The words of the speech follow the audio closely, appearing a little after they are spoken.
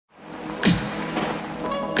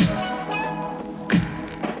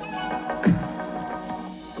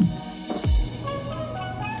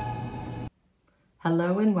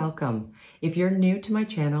Hello and welcome. If you're new to my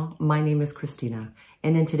channel, my name is Christina,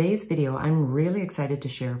 and in today's video, I'm really excited to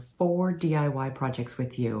share 4 DIY projects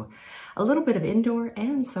with you. A little bit of indoor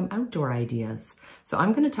and some outdoor ideas. So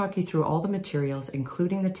I'm going to talk you through all the materials,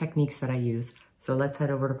 including the techniques that I use. So let's head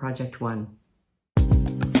over to project 1.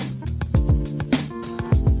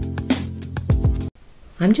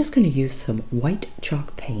 I'm just going to use some white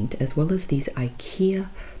chalk paint as well as these Ikea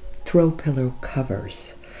throw pillow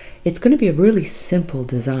covers. It's going to be a really simple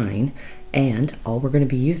design, and all we're going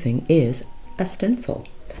to be using is a stencil.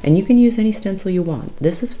 And you can use any stencil you want.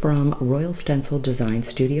 This is from Royal Stencil Design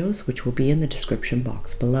Studios, which will be in the description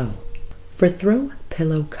box below. For throw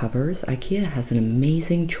pillow covers, Ikea has an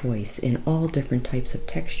amazing choice in all different types of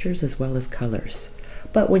textures as well as colors.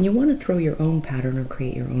 But when you want to throw your own pattern or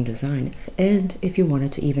create your own design, and if you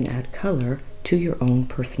wanted to even add color to your own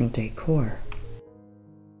personal decor.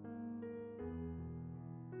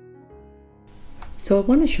 So I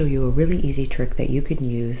want to show you a really easy trick that you can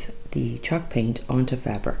use the chalk paint onto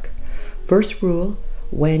fabric. First rule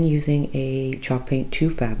when using a chalk paint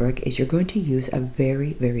to fabric is you're going to use a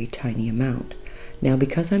very, very tiny amount. Now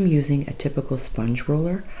because I'm using a typical sponge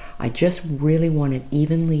roller, I just really want it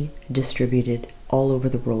evenly distributed all over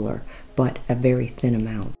the roller, but a very thin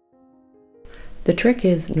amount. The trick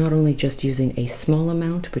is not only just using a small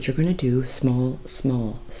amount, but you're going to do small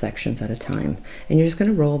sections at a time. And you're just going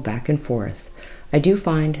to roll back and forth. I do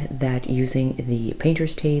find that using the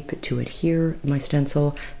painter's tape to adhere my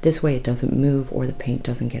stencil, this way it doesn't move or the paint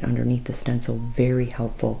doesn't get underneath the stencil, very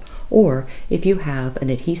helpful. Or if you have an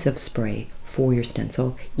adhesive spray for your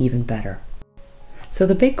stencil, even better. So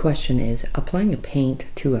the big question is, applying a paint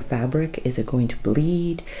to a fabric, is it going to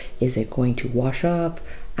bleed? Is it going to wash up?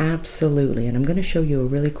 Absolutely, and I'm going to show you a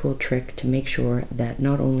really cool trick to make sure that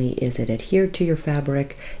not only is it adhered to your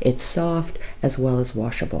fabric, it's soft as well as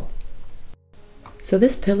washable. So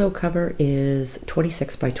this pillow cover is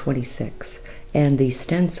 26 by 26 and the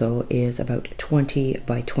stencil is about 20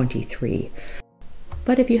 by 23.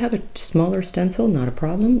 But if you have a smaller stencil, not a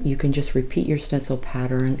problem. You can just repeat your stencil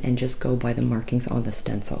pattern and just go by the markings on the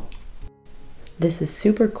stencil. This is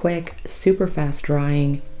super quick, super fast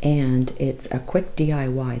drying, and it's a quick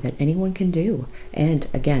DIY that anyone can do. And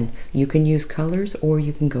again, you can use colors or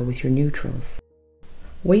you can go with your neutrals.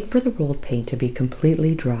 Wait for the rolled paint to be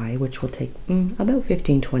completely dry, which will take about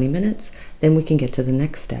 15-20 minutes, then we can get to the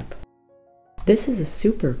next step. This is a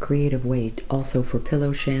super creative way also for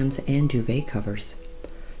pillow shams and duvet covers.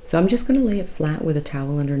 So I'm just going to lay it flat with a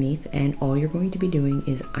towel underneath, and all you're going to be doing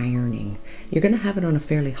is ironing. You're going to have it on a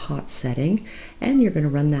fairly hot setting, and you're going to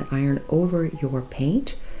run that iron over your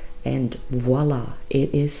paint, and voila,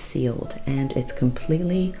 it is sealed, and it's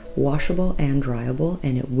completely washable and dryable,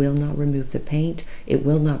 and it will not remove the paint, it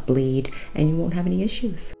will not bleed, and you won't have any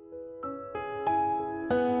issues.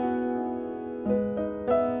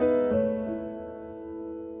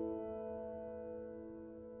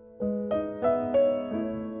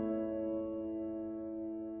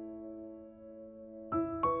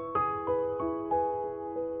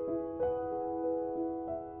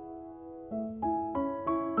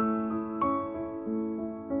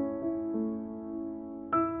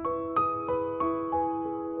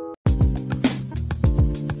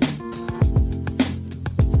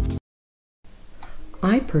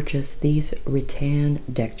 I purchased these rattan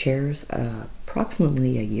deck chairs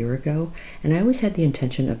approximately a year ago, and I always had the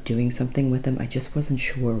intention of doing something with them. I just wasn't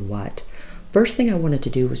sure what. First thing I wanted to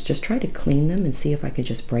do was just try to clean them and see if I could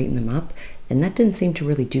just brighten them up, and that didn't seem to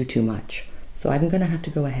really do too much. So I'm going to have to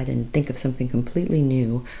go ahead and think of something completely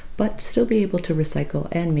new, but still be able to recycle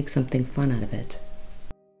and make something fun out of it.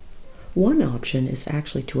 One option is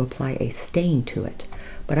actually to apply a stain to it,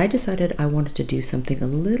 but I decided I wanted to do something a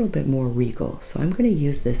little bit more regal. So I'm going to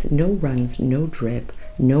use this no runs, no drip,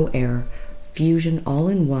 no air, fusion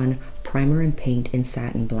all-in-one primer and paint in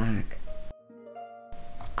satin black.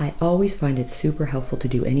 I always find it super helpful to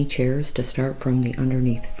do any chairs to start from the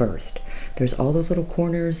underneath first. There's all those little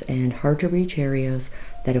corners and hard to reach areas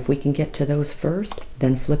that if we can get to those first,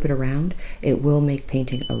 then flip it around, it will make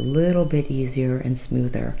painting a little bit easier and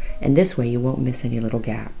smoother. And this way you won't miss any little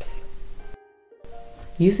gaps.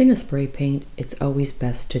 Using a spray paint, it's always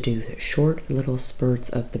best to do short little spurts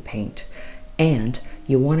of the paint. And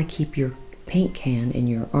you want to keep your paint can and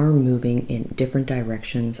your arm moving in different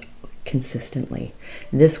directions consistently.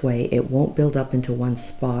 This way it won't build up into one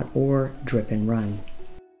spot or drip and run.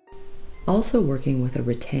 Also working with a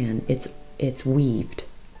rattan, it's weaved.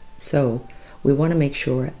 So we want to make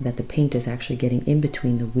sure that the paint is actually getting in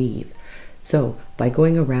between the weave. So by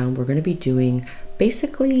going around, we're going to be doing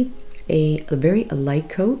basically a very light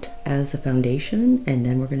coat as a foundation, and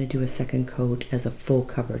then we're going to do a second coat as a full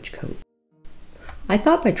coverage coat. I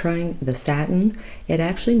thought by trying the satin, it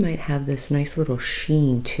actually might have this nice little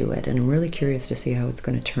sheen to it, and I'm really curious to see how it's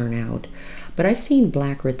going to turn out. But I've seen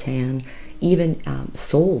black rattan even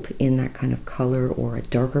sold in that kind of color or a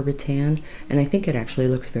darker rattan, and I think it actually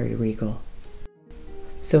looks very regal.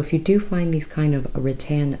 So if you do find these kind of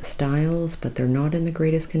rattan styles, but they're not in the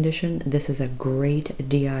greatest condition, this is a great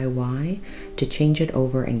DIY to change it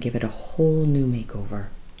over and give it a whole new makeover.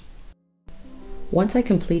 Once I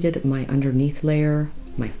completed my underneath layer,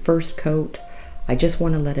 my first coat, I just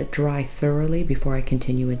want to let it dry thoroughly before I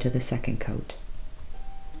continue into the second coat.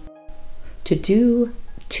 To do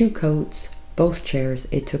 2 coats, both chairs,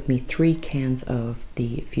 it took me 3 cans of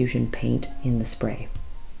the Fusion paint in the spray.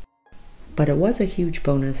 But it was a huge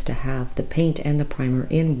bonus to have the paint and the primer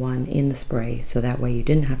in one in the spray, so that way you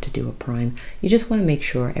didn't have to do a prime. You just want to make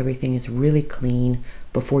sure everything is really clean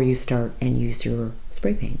before you start and use your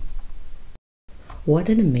spray paint. What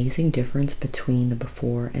an amazing difference between the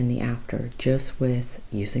before and the after just with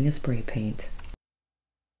using a spray paint.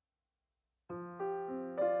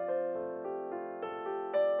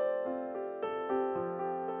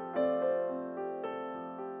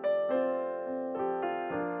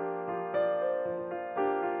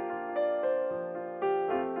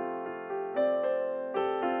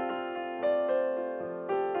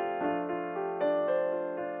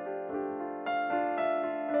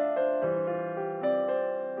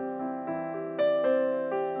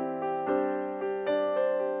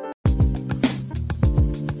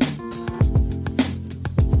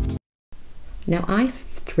 Now I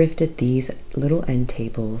thrifted these little end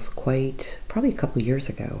tables probably a couple years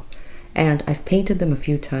ago, and I've painted them a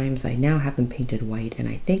few times. I now have them painted white, and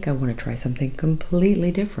I think I want to try something completely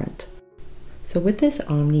different. So with this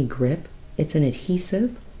Omni Grip, it's an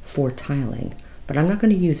adhesive for tiling, but I'm not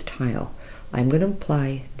going to use tile. I'm going to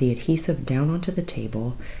apply the adhesive down onto the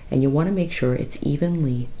table, and you want to make sure it's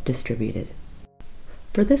evenly distributed.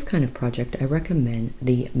 For this kind of project, I recommend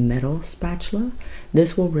the metal spatula.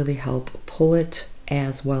 This will really help pull it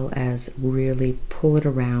as well as really pull it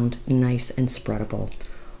around nice and spreadable,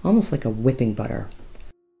 almost like a whipping butter.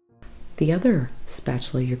 The other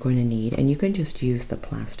spatula you're going to need, and you can just use the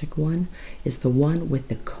plastic one, is the one with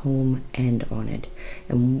the comb end on it.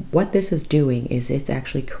 And what this is doing is it's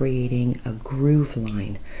actually creating a groove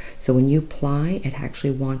line. So when you apply, it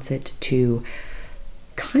actually wants it to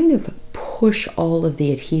kind of push all of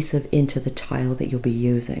the adhesive into the tile that you'll be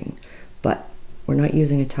using. But we're not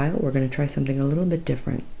using a tile, we're going to try something a little bit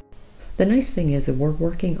different. The nice thing is that we're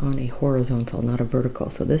working on a horizontal, not a vertical,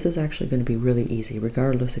 so this is actually going to be really easy,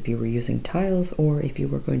 regardless if you were using tiles or if you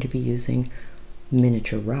were going to be using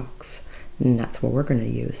miniature rocks. And that's what we're going to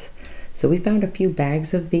use. So we found a few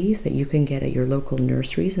bags of these that you can get at your local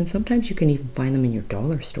nurseries, and sometimes you can even find them in your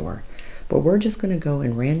dollar store. But we're just going to go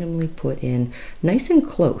and randomly put in nice and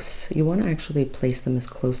close. You want to actually place them as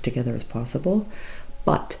close together as possible.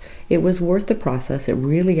 But it was worth the process. It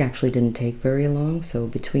really actually didn't take very long. So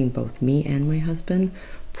between both me and my husband,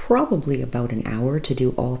 probably about an hour to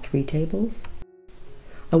do all 3 tables.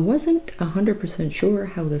 I wasn't 100% sure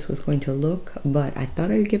how this was going to look, but I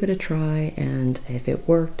thought I'd give it a try, and if it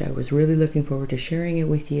worked, I was really looking forward to sharing it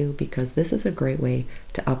with you, because this is a great way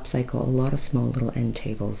to upcycle a lot of small little end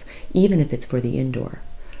tables, even if it's for the indoor.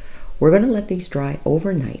 We're going to let these dry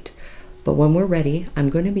overnight, but when we're ready, I'm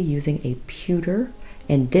going to be using a pewter,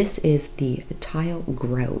 and this is the tile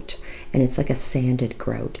grout, and it's like a sanded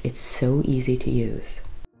grout. It's so easy to use.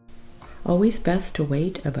 Always best to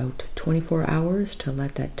wait about 24 hours to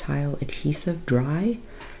let that tile adhesive dry.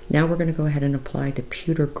 Now we're going to go ahead and apply the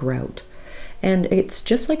pewter grout. And it's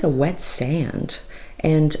just like a wet sand.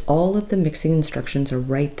 And all of the mixing instructions are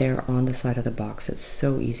right there on the side of the box. It's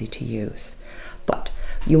so easy to use. But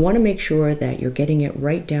you want to make sure that you're getting it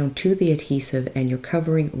right down to the adhesive and you're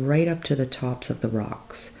covering right up to the tops of the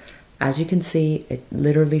rocks. As you can see, it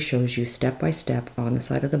literally shows you step by step on the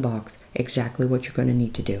side of the box exactly what you're going to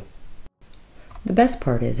need to do. The best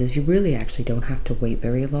part is you really actually don't have to wait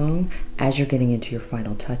very long as you're getting into your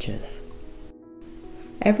final touches.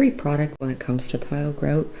 Every product when it comes to tile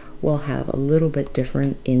grout will have a little bit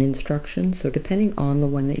different in instructions, so depending on the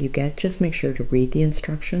one that you get, just make sure to read the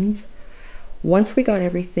instructions. Once we got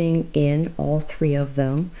everything in, all 3 of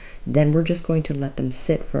them, then we're just going to let them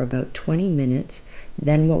sit for about 20 minutes.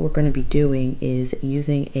 Then what we're going to be doing is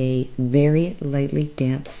using a very lightly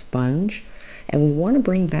damp sponge, and we want to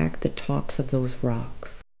bring back the tops of those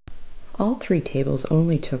rocks. All 3 tables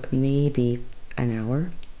only took maybe an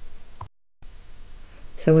hour.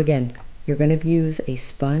 So again, you're going to use a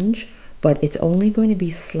sponge, but it's only going to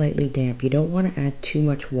be slightly damp. You don't want to add too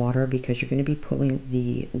much water because you're going to be pulling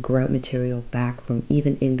the grout material back from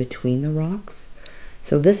even in between the rocks.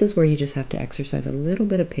 So this is where you just have to exercise a little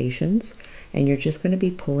bit of patience, and you're just going to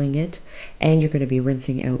be pulling it, and you're going to be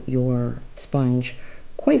rinsing out your sponge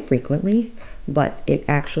quite frequently, but it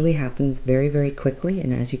actually happens very, very quickly.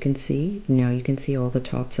 And as you can see, now you can see all the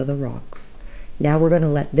tops of the rocks. Now we're going to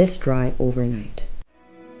let this dry overnight.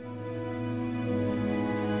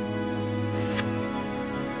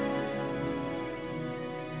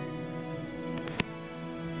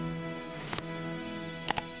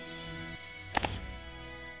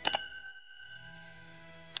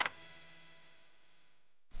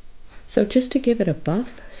 So just to give it a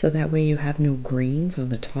buff, so that way you have no grains on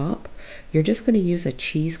the top, you're just going to use a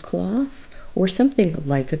cheesecloth or something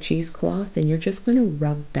like a cheesecloth, and you're just going to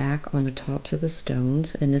rub back on the tops of the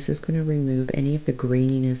stones, and this is going to remove any of the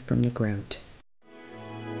graininess from the grout.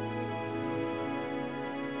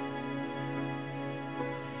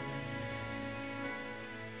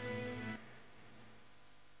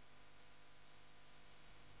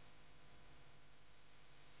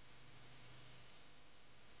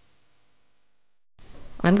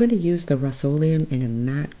 I'm going to use the Rust-Oleum in a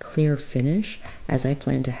matte clear finish, as I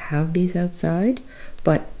plan to have these outside,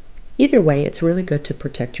 but either way it's really good to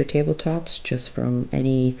protect your tabletops just from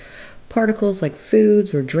any particles like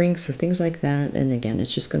foods or drinks or things like that, and again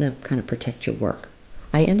it's just going to kind of protect your work.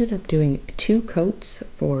 I ended up doing 2 coats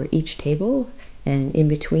for each table, and in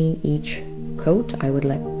between each coat I would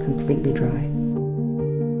let completely dry.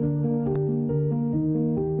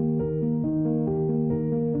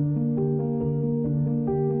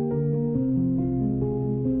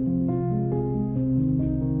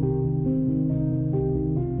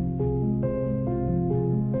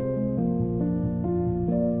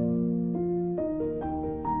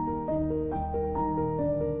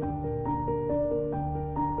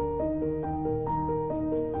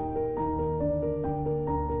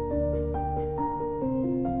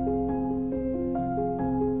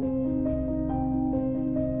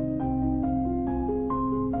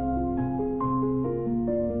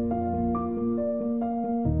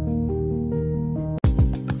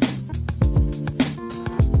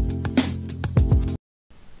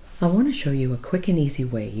 I want to show you a quick and easy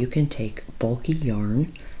way you can take bulky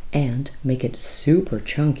yarn and make it super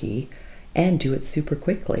chunky and do it super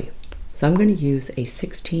quickly. So I'm going to use a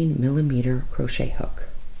 16mm crochet hook.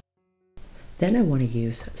 Then I want to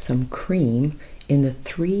use some cream in the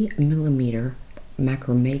 3mm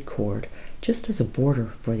macrame cord just as a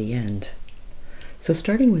border for the end. So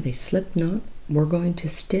starting with a slip knot, we're going to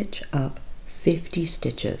stitch up 50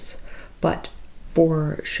 stitches, but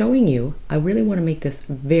for showing you, I really want to make this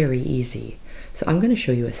very easy. So I'm going to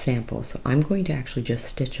show you a sample. So I'm going to actually just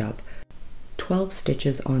stitch up 12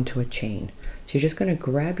 stitches onto a chain. So you're just going to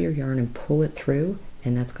grab your yarn and pull it through,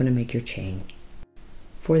 and that's going to make your chain.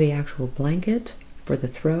 For the actual blanket, for the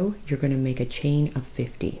throw, you're going to make a chain of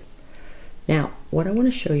 50. Now, what I want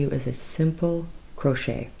to show you is a simple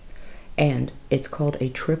crochet, and it's called a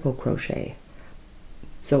triple crochet.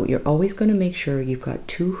 So you're always going to make sure you've got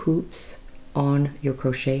 2 hoops on your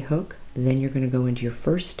crochet hook. Then you're going to go into your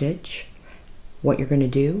first stitch. What you're going to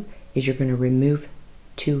do is you're going to remove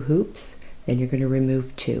 2 hoops, then you're going to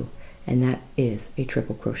remove 2, and that is a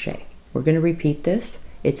triple crochet. We're going to repeat this.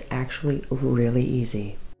 It's actually really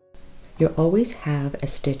easy. You'll always have a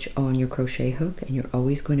stitch on your crochet hook, and you're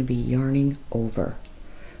always going to be yarning over.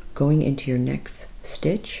 Going into your next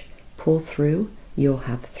stitch, pull through, you'll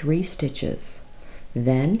have 3 stitches.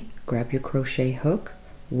 Then grab your crochet hook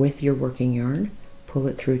with your working yarn, pull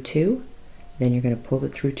it through 2, then you're going to pull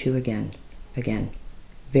it through 2 again.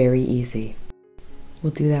 Very easy.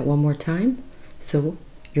 We'll do that one more time. So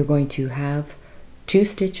you're going to have 2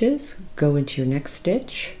 stitches, go into your next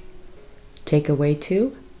stitch, take away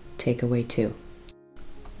 2, take away 2.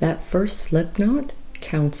 That first slip knot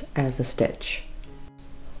counts as a stitch.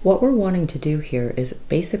 What we're wanting to do here is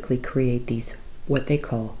basically create these, what they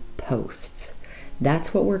call posts.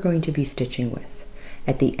 That's what we're going to be stitching with.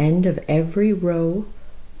 At the end of every row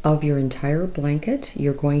of your entire blanket,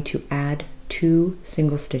 you're going to add 2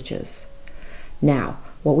 single stitches. Now,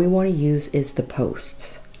 what we want to use is the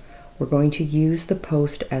posts. We're going to use the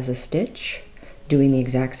post as a stitch, doing the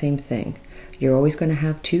exact same thing. You're always going to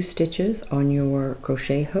have 2 stitches on your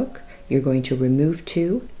crochet hook. You're going to remove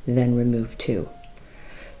 2, then remove 2.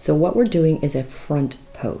 So what we're doing is a front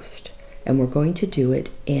post, and we're going to do it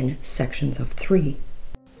in sections of 3.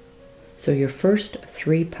 So your first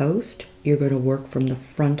 3 posts, you're going to work from the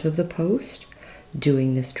front of the post,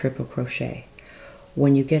 doing this triple crochet.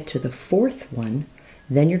 When you get to the 4th one,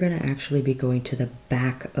 Then you're going to actually be going to the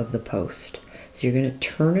back of the post. So you're going to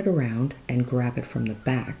turn it around and grab it from the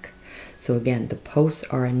back. So again, the posts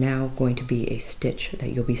are now going to be a stitch that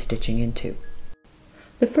you'll be stitching into.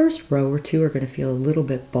 The first row or two are going to feel a little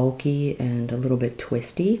bit bulky and a little bit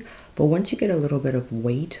twisty, but once you get a little bit of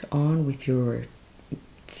weight on with your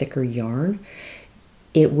thicker yarn,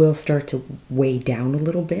 it will start to weigh down a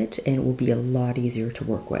little bit and it will be a lot easier to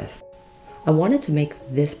work with. I wanted to make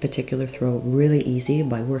this particular throw really easy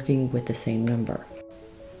by working with the same number.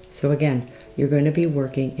 So again, you're going to be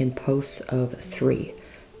working in posts of 3.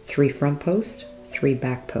 3 front posts, 3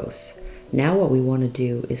 back posts. Now what we want to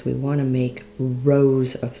do is we want to make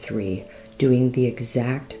rows of 3, doing the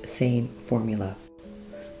exact same formula.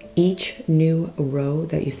 Each new row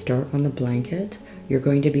that you start on the blanket, you're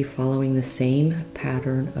going to be following the same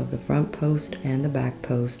pattern of the front post and the back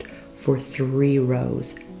post for 3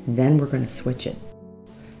 rows. Then we're going to switch it.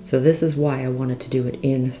 So this is why I wanted to do it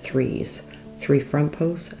in 3s. 3 front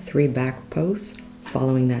posts, 3 back posts,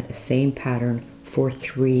 following that same pattern for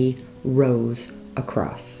 3 rows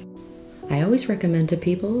across. I always recommend to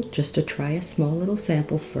people just to try a small little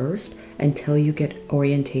sample first until you get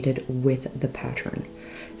orientated with the pattern.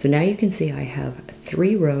 So now you can see I have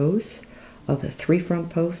 3 rows of 3 front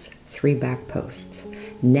posts, 3 back posts.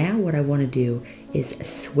 Now what I want to do is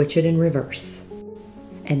switch it in reverse.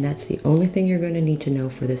 And that's the only thing you're going to need to know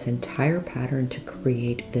for this entire pattern to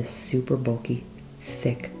create this super bulky,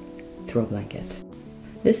 thick throw blanket.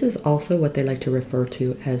 This is also what they like to refer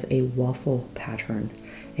to as a waffle pattern.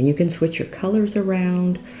 And you can switch your colors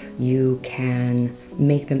around, you can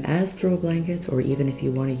make them as throw blankets, or even if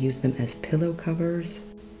you want to use them as pillow covers.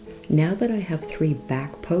 Now that I have 3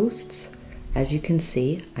 back posts, as you can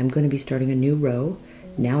see, I'm going to be starting a new row.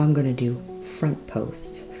 Now I'm going to do front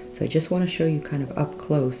posts. So I just want to show you kind of up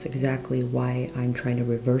close exactly why I'm trying to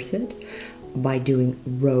reverse it by doing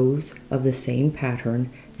rows of the same pattern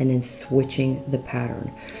and then switching the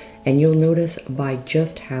pattern. And you'll notice by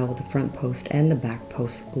just how the front post and the back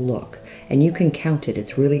post look. And you can count it,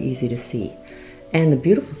 it's really easy to see. And the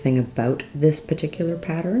beautiful thing about this particular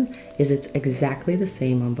pattern is it's exactly the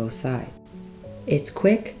same on both sides. It's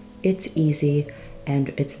quick, it's easy,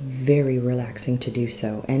 and it's very relaxing to do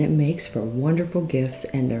so. And it makes for wonderful gifts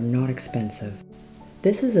and they're not expensive.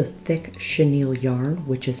 This is a thick chenille yarn,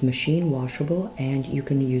 which is machine washable and you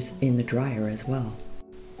can use in the dryer as well.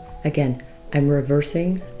 Again, I'm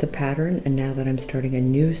reversing the pattern, and now that I'm starting a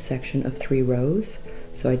new section of 3 rows,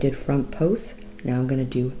 so I did front posts, now I'm going to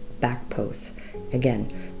do back posts.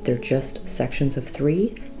 Again, they're just sections of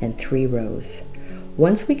 3 and 3 rows.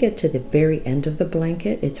 Once we get to the very end of the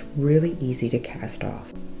blanket, it's really easy to cast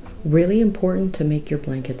off. Really important to make your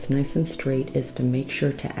blankets nice and straight is to make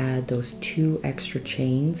sure to add those 2 extra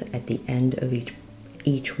chains at the end of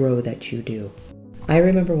each row that you do. I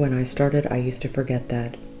remember when I started, I used to forget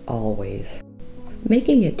that always.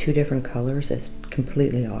 Making it 2 different colors is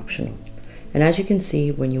completely optional. And as you can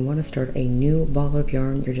see, when you want to start a new ball of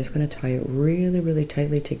yarn, you're just going to tie it really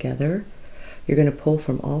tightly together. You're going to pull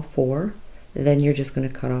from all 4, then you're just going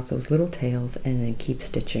to cut off those little tails and then keep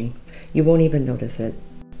stitching. You won't even notice it.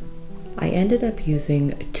 I ended up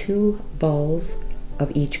using 2 balls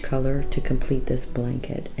of each color to complete this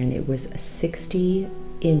blanket, and it was 60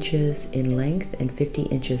 inches in length and 50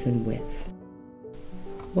 inches in width.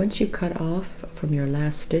 Once you cut off from your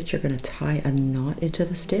last stitch, you're going to tie a knot into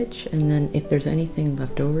the stitch, and then if there's anything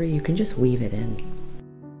left over, you can just weave it in.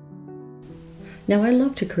 Now I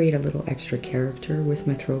love to create a little extra character with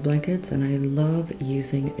my throw blankets, and I love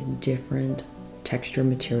using different texture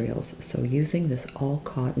materials. So using this all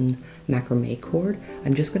cotton macrame cord,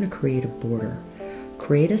 I'm just going to create a border.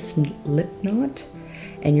 Create a slip knot,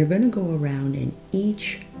 and you're going to go around in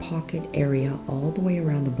each pocket area all the way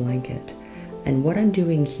around the blanket. And what I'm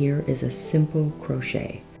doing here is a simple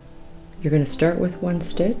crochet. You're going to start with 1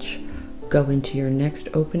 stitch, go into your next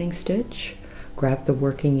opening stitch, grab the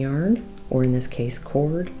working yarn, or in this case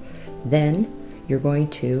cord, then you're going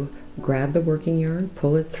to grab the working yarn,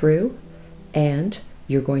 pull it through, and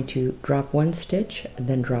you're going to drop 1 stitch,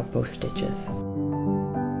 then drop both stitches.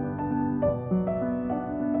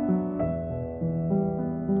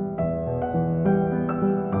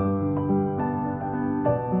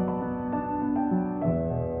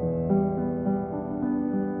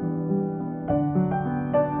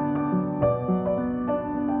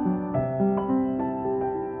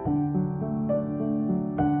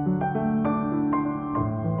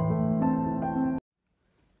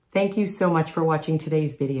 Thank you so much for watching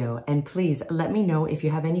today's video, and please let me know if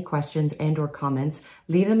you have any questions and or comments.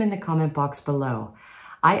 Leave them in the comment box below.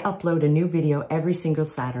 I upload a new video every single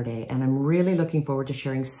Saturday, and I'm really looking forward to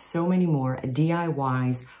sharing so many more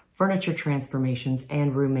DIYs, furniture transformations,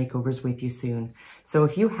 and room makeovers with you soon. So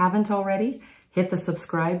if you haven't already, hit the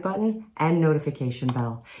subscribe button and notification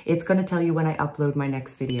bell. It's going to tell you when I upload my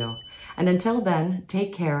next video. And until then,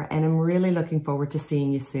 take care, and I'm really looking forward to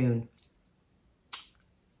seeing you soon.